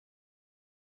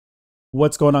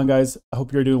What's going on, guys? I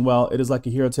hope you're doing well. It is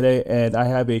Lucky Hero today, and I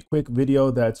have a quick video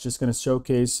that's just going to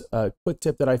showcase a quick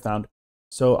tip that I found.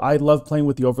 So I love playing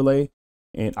with the overlay,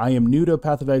 and I am new to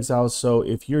Path of Exile. So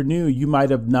if you're new, you might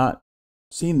have not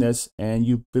seen this, and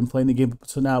you've been playing the game up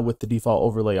until now with the default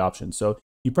overlay option. So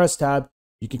you press tab,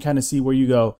 you can kind of see where you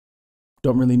go.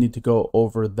 Don't really need to go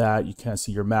over that. You can't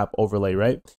see your map overlay,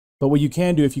 right? But what you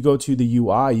can do, if you go to the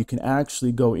UI, you can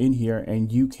actually go in here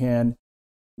and you can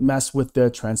mess with the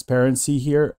transparency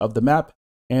here of the map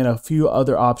and a few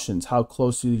other options, how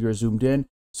closely you're zoomed in.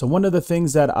 So one of the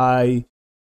things that I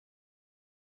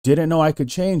didn't know I could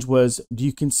change was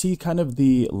you can see kind of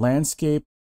the landscape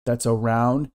that's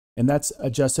around, and that's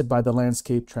adjusted by the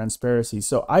landscape transparency.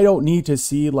 So I don't need to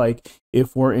see like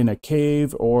if we're in a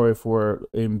cave or if we're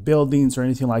in buildings or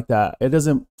anything like that. It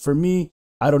doesn't, for me,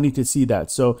 I don't need to see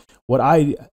that. So what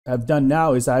I have done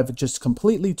now is I've just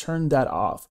completely turned that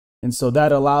off. And so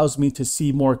that allows me to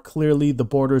see more clearly the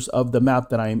borders of the map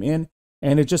that I am in,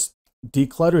 and it just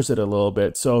declutters it a little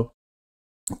bit. So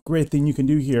great thing you can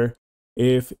do here,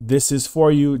 if this is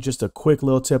for you, just a quick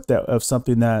little tip of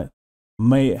something that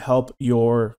may help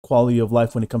your quality of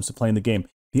life when it comes to playing the game.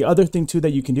 The other thing too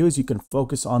that you can do is you can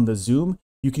focus on the zoom.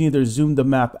 You can either zoom the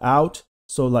map out,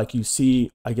 so like you see,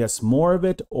 I guess, more of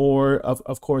it, or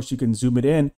of course you can zoom it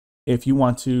in if you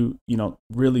want to,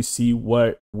 really see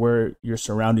where your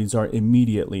surroundings are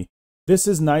immediately. This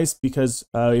is nice because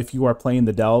if you are playing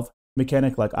the delve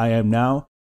mechanic like I am now,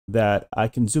 that I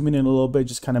can zoom in a little bit,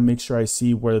 just kind of make sure I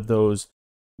see where those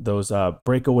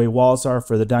breakaway walls are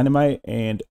for the dynamite.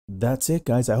 And that's it,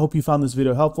 guys. I hope you found this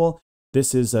video helpful.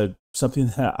 This is something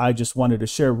that I just wanted to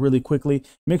share really quickly.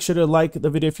 Make sure to like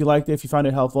the video if you liked it, if you found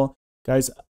it helpful.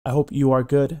 Guys, I hope you are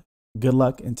good. Good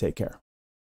luck and take care.